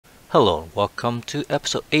Hello and welcome to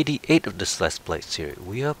episode 88 of this Let's Play series.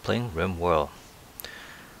 We are playing RimWorld.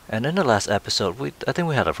 And in the last episode, I think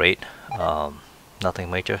we had a raid. Nothing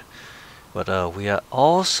major. But we are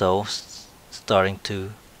also starting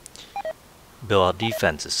to build our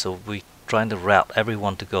defenses. So we're trying to route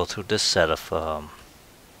everyone to go through this set of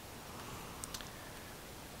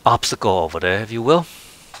obstacle over there, if you will.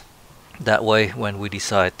 That way, when we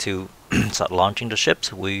decide to start launching the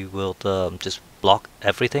ships, we will just block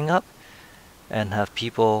everything up and have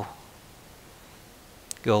people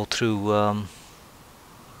go through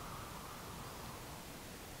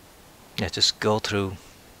just go through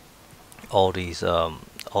all these all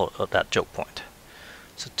of that choke point.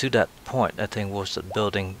 So to that point, I think we'll start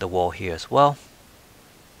building the wall here as well.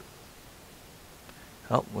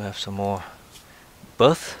 Oh, we have some more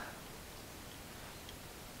berth,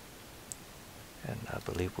 and I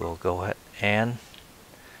believe we'll go ahead and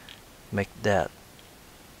make that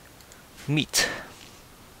meat.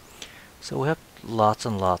 So we have lots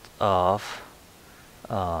and lots of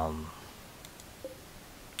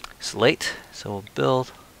slate, so we'll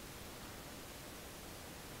build.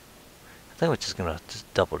 I think we're just gonna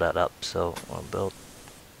double that up, so we'll build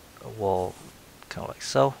a wall kind of like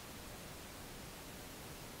so.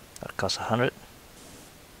 That costs 100.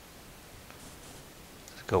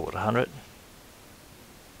 Let's go with 100.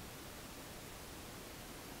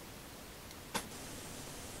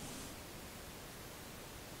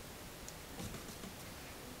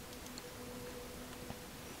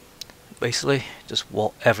 Basically, just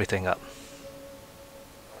wall everything up.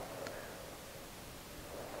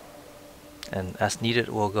 And as needed,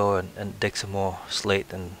 we'll go and dig some more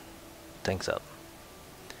slate and things up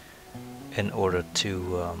in order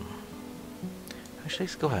to actually,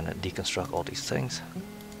 let's go ahead and deconstruct all these things.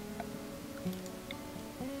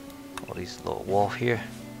 All these little wall here.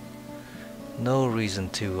 No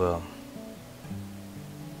reason to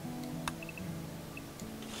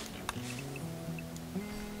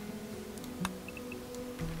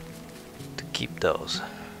keep those.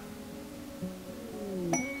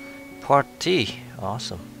 Party,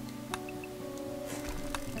 awesome.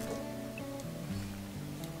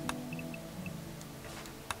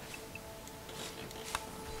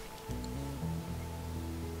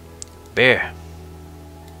 Bear's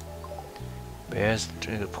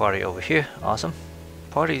doing the party over here. Awesome.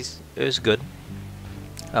 Parties is good.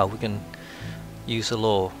 We can use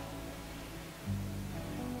a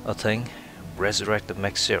thing. Resurrect the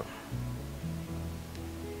mech serum.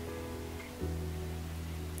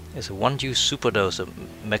 It's a 1-use superdose of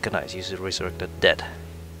mechanized used to resurrect the dead.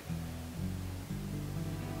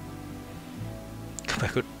 Come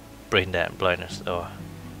back with brain blindness or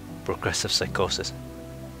progressive psychosis.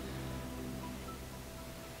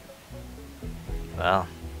 Well,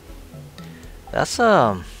 that's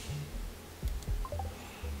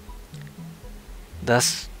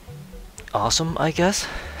awesome, I guess.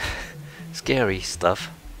 Scary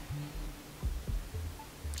stuff.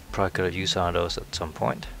 Probably could have used some of those at some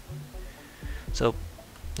point. So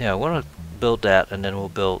yeah, I want to build that, and then we'll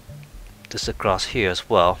build this across here as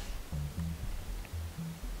well.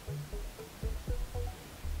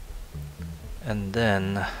 And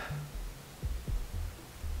then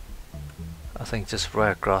I think just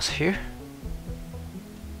right across here.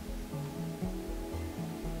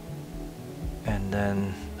 And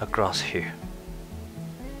then across here.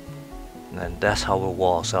 And then that's how we'll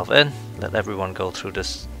wall ourselves in. Let everyone go through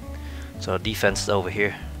this. So defense is over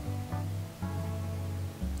here.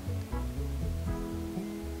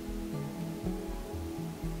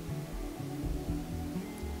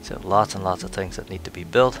 So lots and lots of things that need to be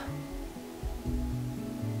built.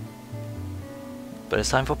 But it's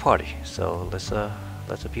time for party. So let's the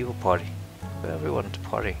people party. Let everyone to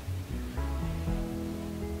party.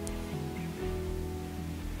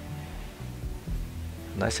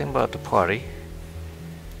 Nice thing about the party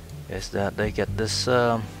is that they get this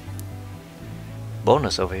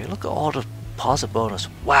bonus over here. Look at all the positive bonus.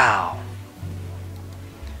 Wow,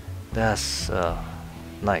 that's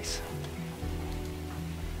nice.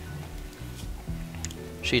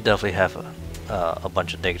 She definitely have a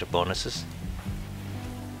bunch of negative bonuses.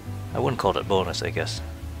 I wouldn't call it bonus, I guess.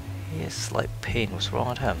 He has slight pain. What's wrong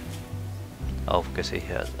with him? Oh, because he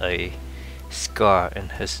has a scar in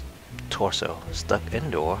his torso. Stuck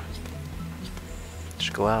indoor.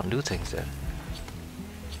 Just go out and do things then.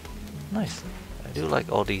 Nice. I do like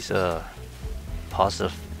all these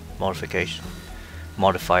positive modifiers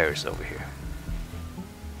over here.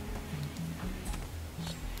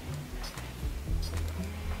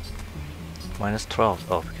 -12.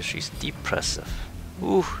 Oh, because she's depressive.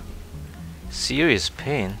 Ooh, serious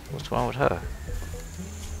pain. What's wrong with her?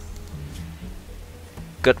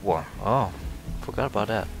 gut worm. Oh, forgot about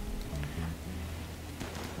that.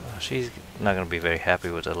 She's not gonna be very happy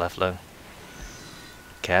with her left lung.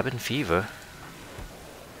 Cabin fever.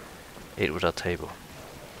 Ate without table.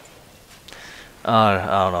 I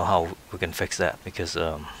don't know how we can fix that because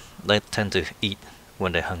they tend to eat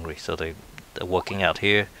when they're hungry, so they're working out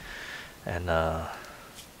here, and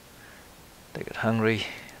they get hungry,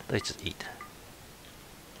 they just eat.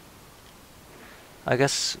 I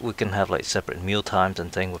guess we can have like separate meal times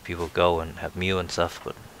and thing where people go and have meal and stuff,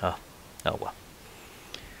 but oh well.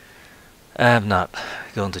 I'm not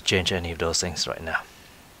going to change any of those things right now.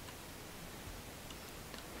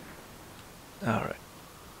 Alright.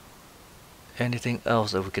 Anything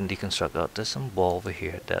else that we can deconstruct? Oh, there's some wall over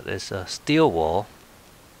here. That is a steel wall.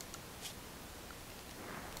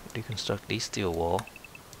 Deconstruct the steel wall.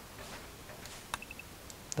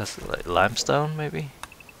 That's like limestone, maybe?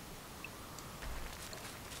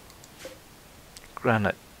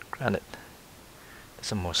 Granite. There's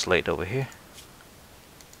some more slate over here.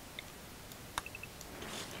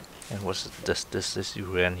 And what's this? This is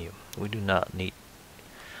uranium. We do not need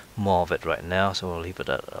more of it right now, so we'll leave it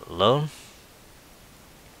alone.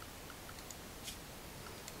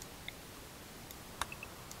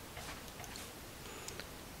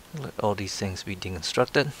 Let all these things be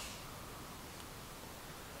deconstructed.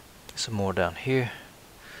 Some more down here.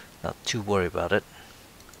 Not too worried about it.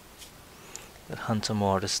 Let's hunt some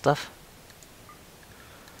more of this stuff.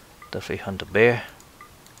 Definitely hunt a bear.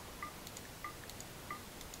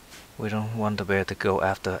 We don't want the bear to go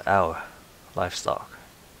after our livestock.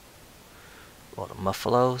 Or the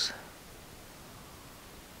buffaloes.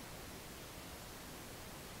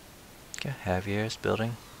 Okay, Javier's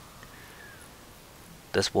building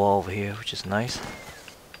this wall over here, which is nice.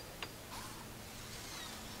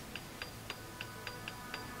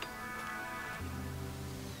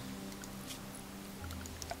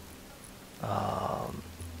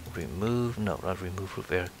 Remove, no, not remove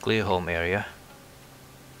roof area, clear home area.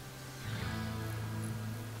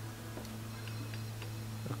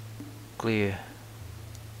 Clear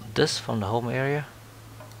this from the home area.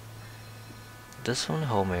 This from the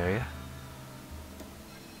home area.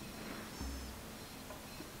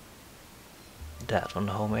 That from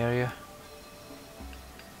the home area.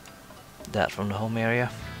 That from the home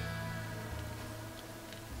area.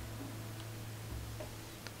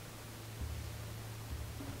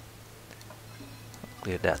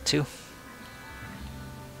 Clear that too.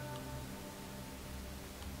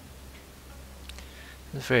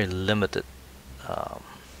 It's very limited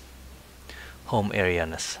home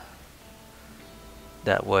area-ness.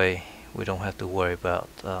 That way we don't have to worry about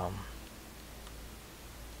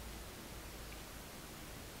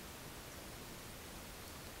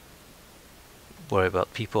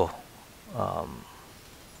people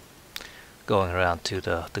going around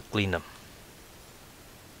to clean them.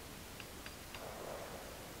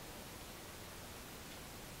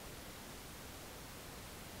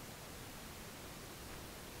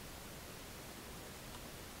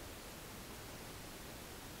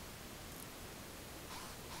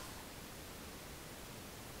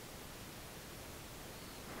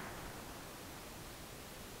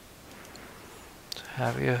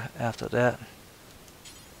 Javier, after that,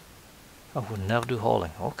 I would never do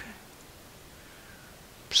hauling. Okay.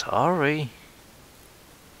 Sorry.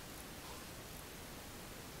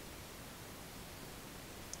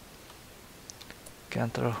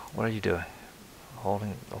 Cantor, what are you doing?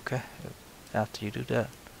 Hauling, okay. After you do that,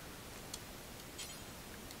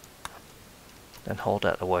 then hold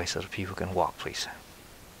that away so that people can walk, please.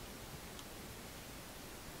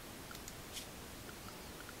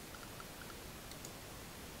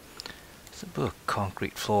 Put a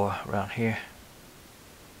concrete floor around here.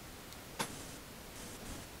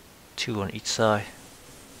 2 on each side.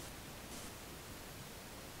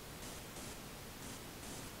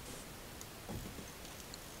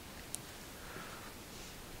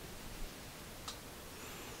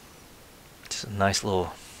 Just a nice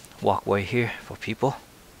little walkway here for people.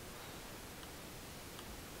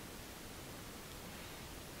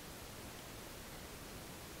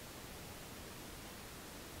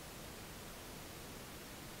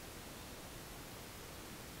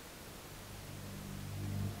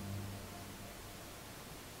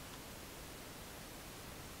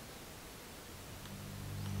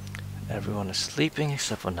 Everyone is sleeping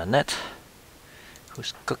except for Nanette,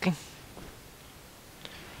 who's cooking.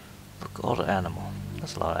 Look at all the animal.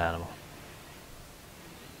 That's a lot of animal.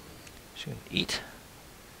 She can eat.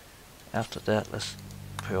 After that, let's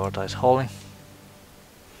prioritize hauling.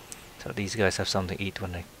 So these guys have something to eat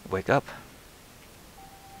when they wake up.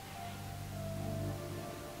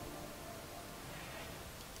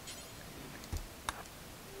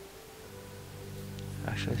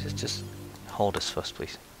 Actually, let's just hold this first,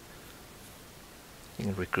 please. You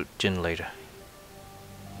can recruit Jin later.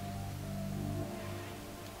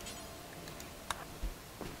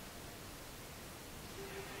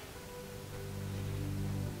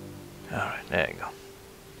 Alright, there you go.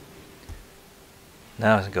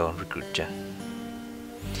 Now let's go and recruit Jin.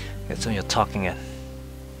 Get some of your talking in.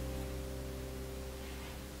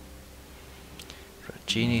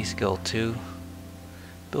 Genie's goal 2.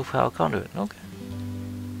 Build power conduit. Okay.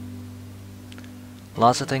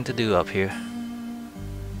 Lots of things to do up here.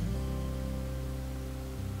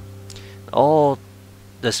 All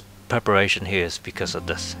this preparation here is because of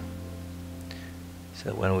this.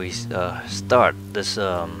 So when we start this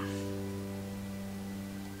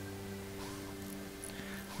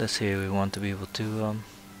this here, we want to be able to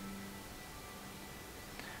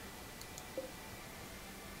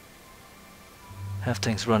have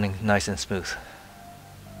things running nice and smooth.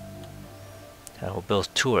 And we'll build a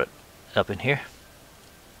turret up in here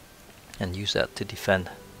and use that to defend.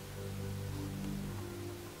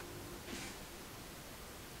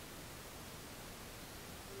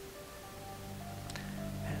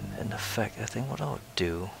 And in effect, I think what I would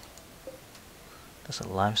do, there's a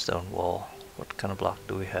limestone wall. What kind of block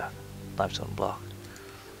do we have? Limestone block.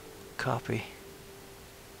 Copy.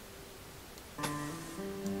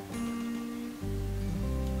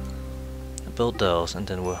 Build those, and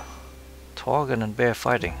then we'll Torgon and Bear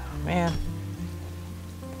fighting. Man,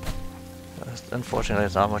 unfortunately,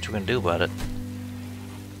 there's not much we can do about it.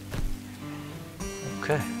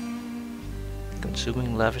 Okay.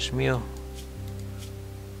 Consuming lavish meal.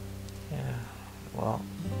 Yeah. Well,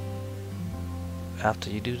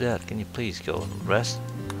 after you do that, can you please go and rest?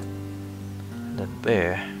 And then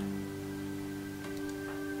Bear.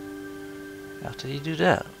 After you do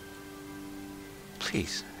that,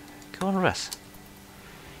 please. Go and rest.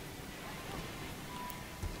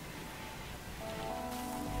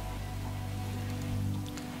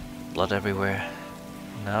 Blood everywhere.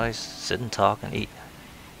 Now he's sit and talk and eat.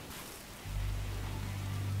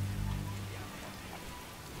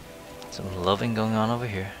 Some loving going on over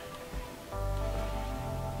here.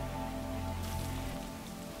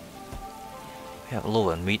 We have a little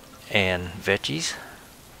bit of meat and veggies.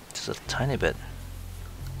 Just a tiny bit.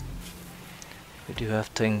 We do have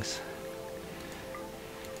things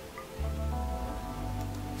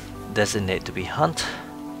designate to be hunt.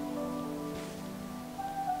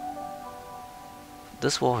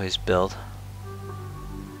 This wall is built.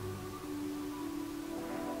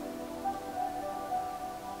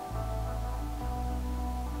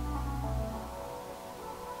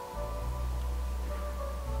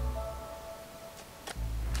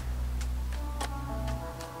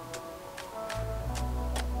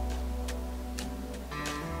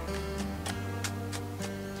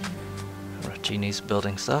 Genie's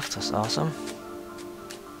building stuff, that's awesome.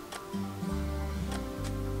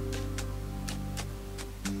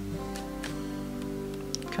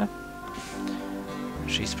 Okay.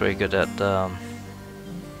 She's pretty good at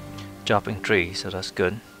chopping trees, so that's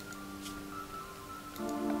good.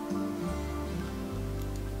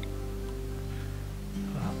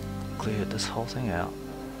 I'll clear this whole thing out.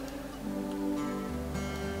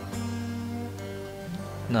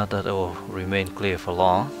 Not that it will remain clear for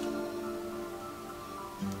long.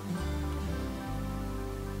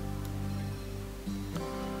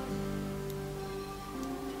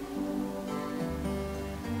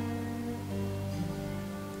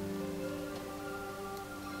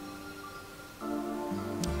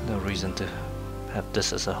 No reason to have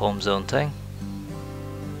this as a home zone thing.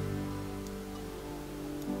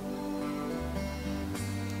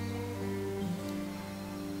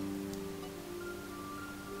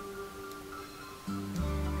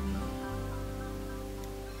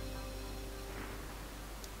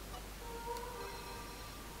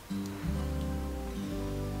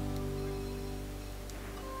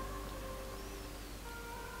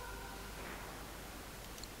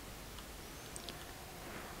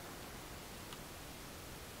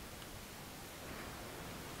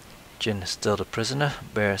 Jin is still the prisoner.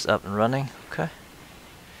 Bear is up and running. Okay.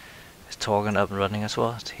 Is Torgon up and running as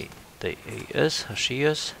well? He is, or she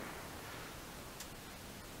is.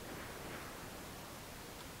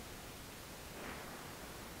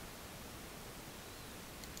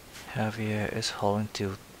 Javier is hauling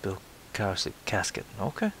to build Karasik casket.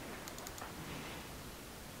 Okay.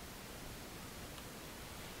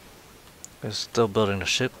 We're still building the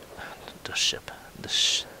ship. The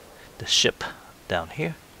ship down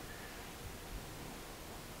here.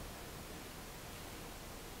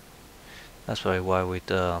 That's probably why we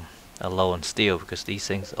are low on steel, because these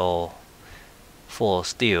things are all full of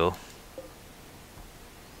steel.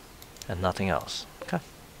 and nothing else. Okay.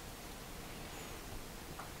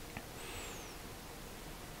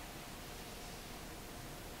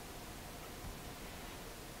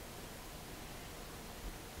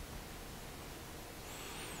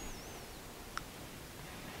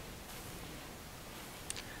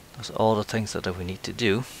 That's all the things that we need to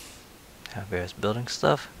do. Have various building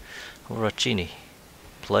stuff. Rachini,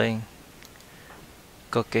 playing,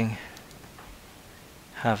 cooking,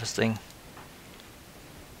 harvesting.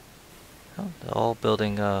 Oh, they're all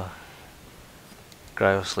building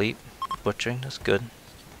cryo sleep, butchering. That's good.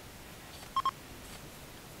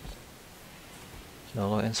 No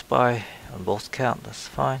longer inspire on both count. That's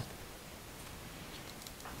fine.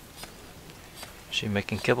 She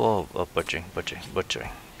making kibble or butchering.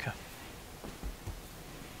 Okay.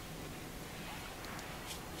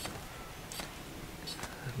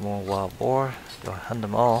 More wild boar. Go hunt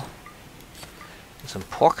them all. And some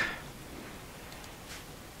pork.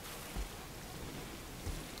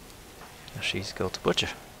 Now she's go to butcher.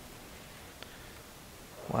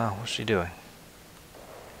 Wow, what's she doing?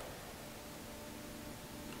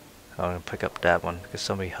 I'm gonna pick up that one because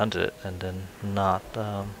somebody hunted it and then not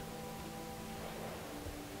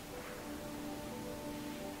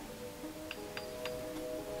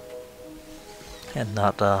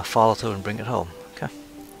follow through and bring it home. Okay.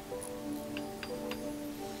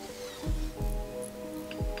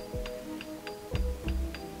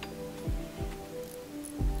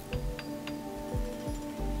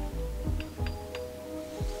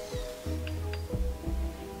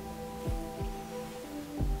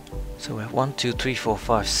 So we have 1, 2, 3, 4,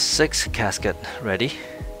 5, 6 casket ready.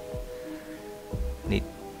 Need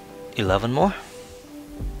 11 more.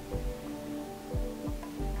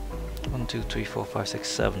 1, 2, 3, 4, 5, 6,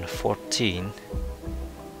 7, 14,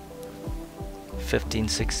 15,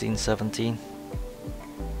 16, 17.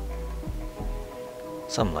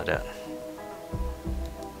 Something like that.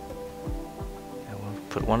 And we'll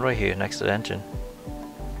put one right here next to the engine.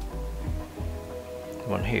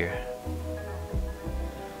 One here.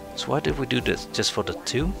 So why did we do this? Just for the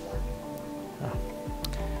 2? Oh.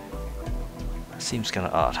 Seems kind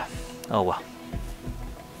of odd. Oh well.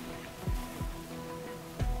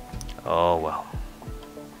 Oh well.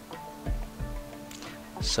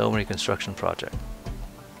 So many construction projects.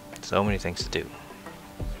 So many things to do.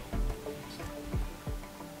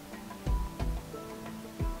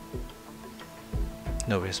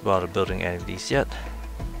 Nobody's bothered building any of these yet.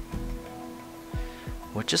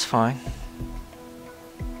 Which is fine.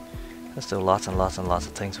 There's still lots and lots and lots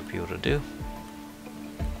of things for people to do.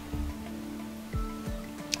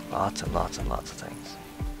 Lots and lots and lots of things.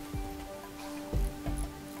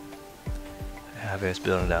 Javier's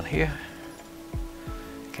building down here.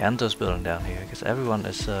 Kanto's building down here because everyone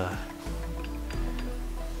is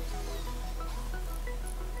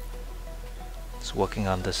working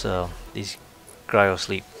on this these cryo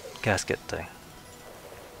sleep casket thing.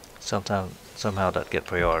 Somehow that get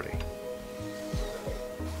priority.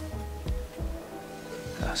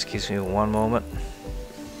 Excuse me one moment.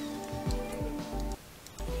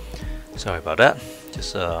 Sorry about that.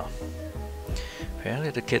 Just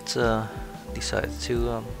apparently the kids decided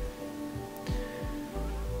to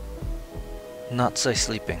not say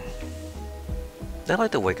sleeping. They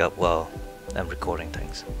like to wake up while I'm recording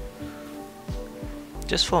things.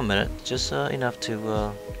 Just for a minute, just enough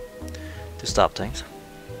to stop things.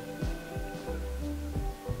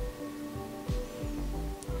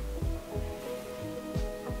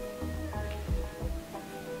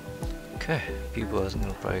 Okay, people are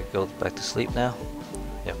gonna probably go back to sleep now.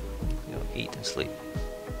 Yep, eat and sleep.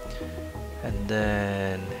 And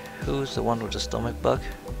then, who's the one with the stomach bug?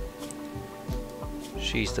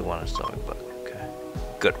 She's the one with the stomach bug. Okay,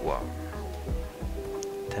 good one.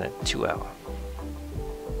 10 at 2 hours.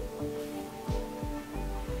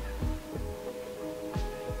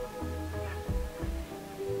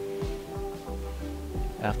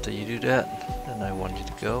 After you do that, then I want you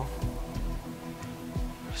to go.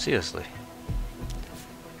 Seriously.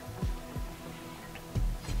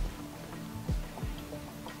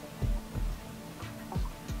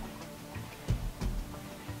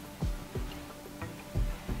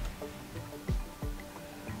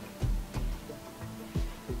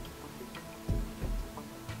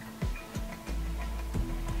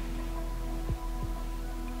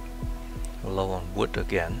 We're low on wood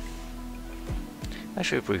again.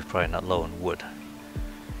 Actually, we're probably not low on wood.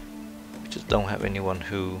 We just don't have anyone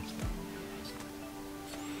who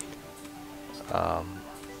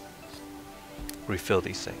refill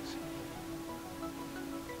these things.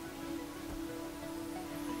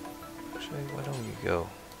 Actually, why don't you go?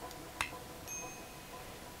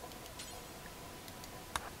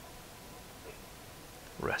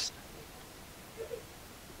 rest.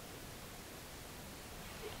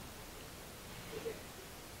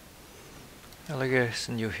 Alligator,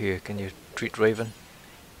 since you're here, can you treat Raven?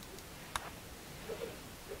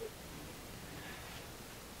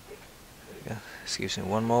 Yeah, excuse me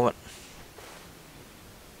one moment.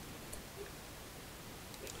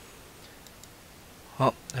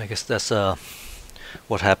 Well, I guess that's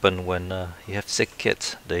what happened when you have sick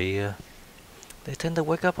kids. They tend to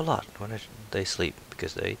wake up a lot when they sleep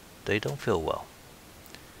because they don't feel well.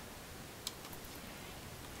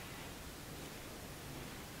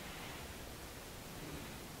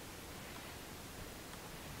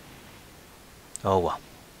 Oh well.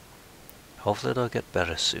 Hopefully they'll get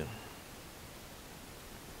better soon.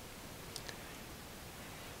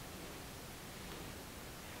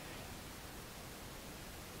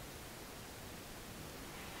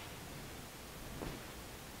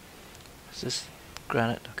 Is this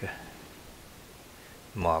granite? Okay.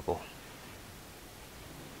 Marble.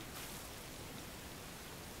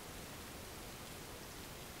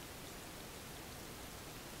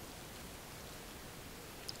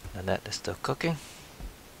 Annette is still cooking.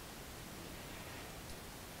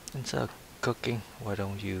 Instead of cooking, why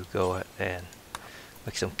don't you go ahead and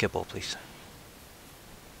make some kibble, please?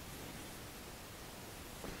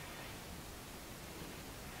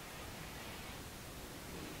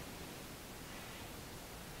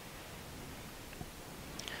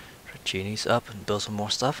 Genie's up and build some more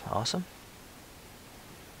stuff. Awesome.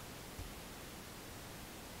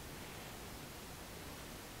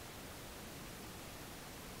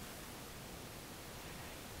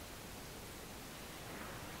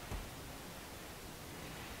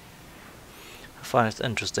 I find it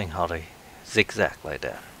interesting how they zigzag like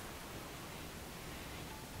that.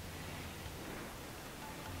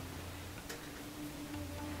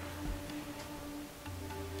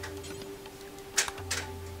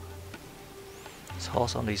 Let's haul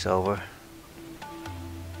some of these over.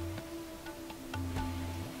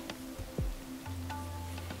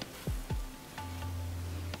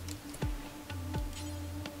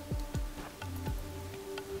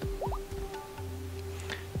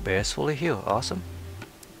 Bear's fully healed. Awesome.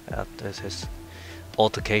 There's his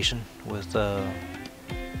altercation with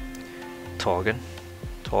Torgen.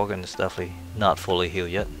 Torgen is definitely not fully healed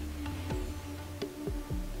yet.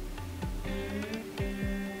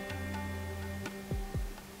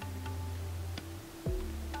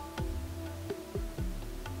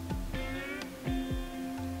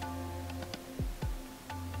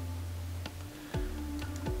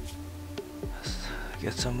 Let's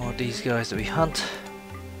get some more of these guys to be hunt.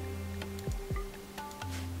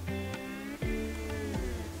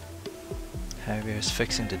 Javier is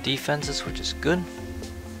fixing the defenses, which is good.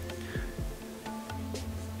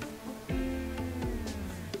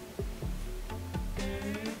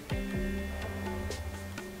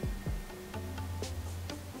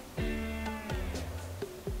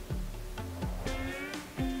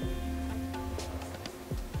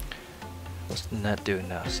 What's Nat doing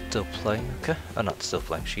now? Still playing? Okay. Oh, not still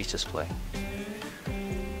playing. She's just playing.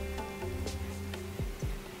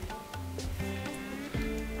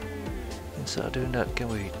 Instead of doing that, can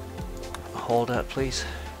we hold that, please?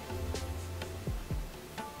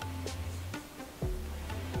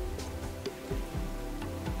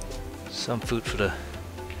 Some food for the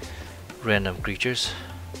random creatures.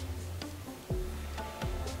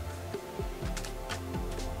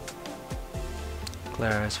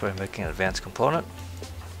 Clara is for making an advanced component.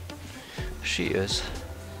 She is.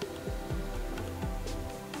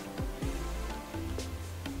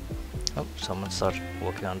 Oh, someone started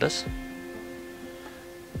working on this.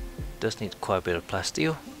 Does need quite a bit of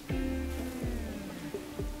plasteel.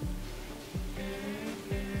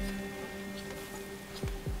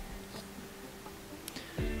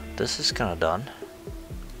 This is kind of done.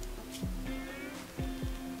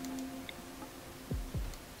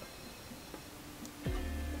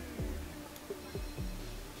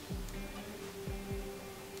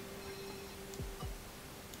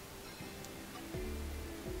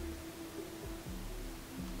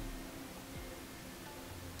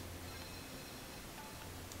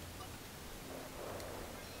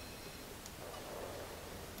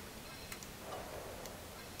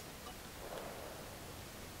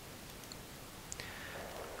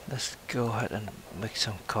 Let's go ahead and make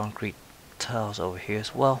some concrete tiles over here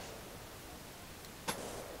as well.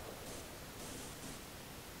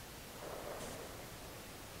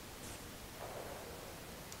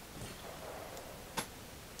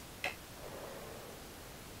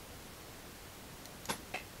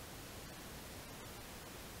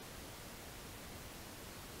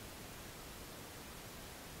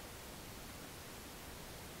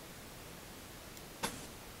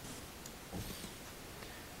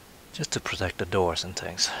 Just to protect the doors and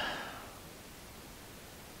things.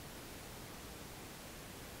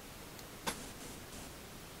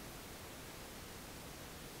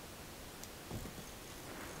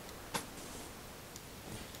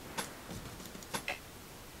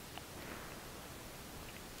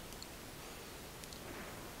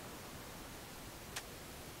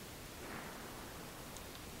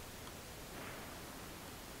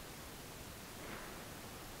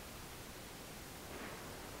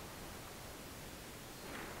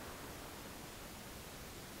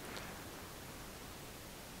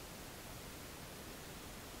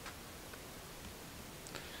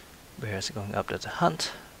 Bears going up there to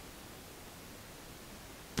hunt.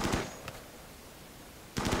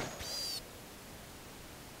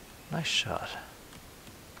 Nice shot.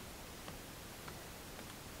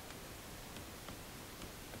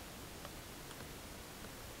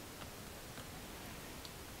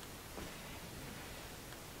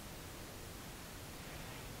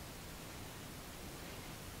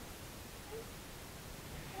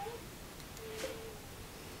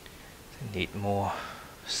 Need more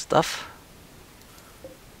stuff.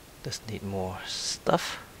 Does need more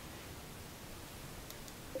stuff.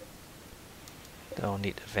 Don't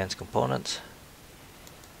need advanced components,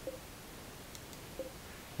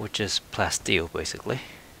 which is plasteel basically.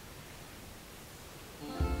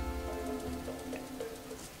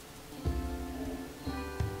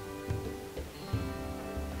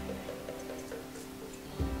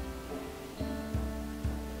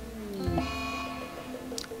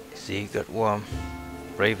 See, got worm,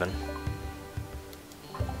 raven.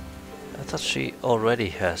 I thought she already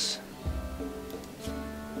has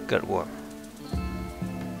gut worm.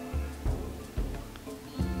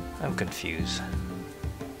 I'm confused.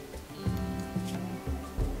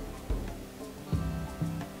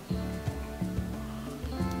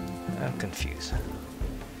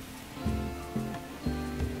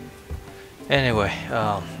 Anyway,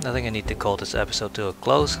 I think I need to call this episode to a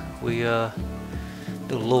close. We do a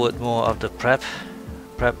little bit more of the prep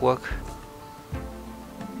work.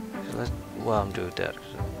 So while I'm doing that,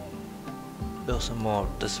 build some more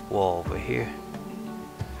of this wall over here.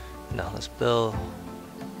 Now let's build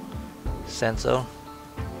sand zone,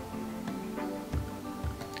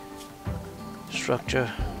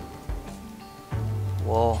 structure,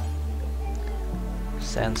 wall,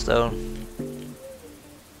 sandstone.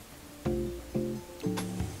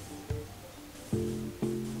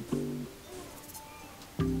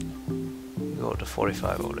 Go to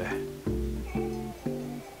 45 over there.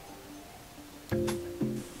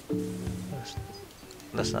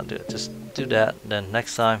 Let's not do it. Just do that. Then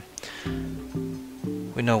next time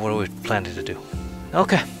we know what we're planning to do.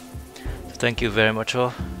 Okay. So thank you very much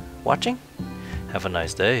for watching. Have a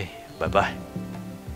nice day. Bye bye.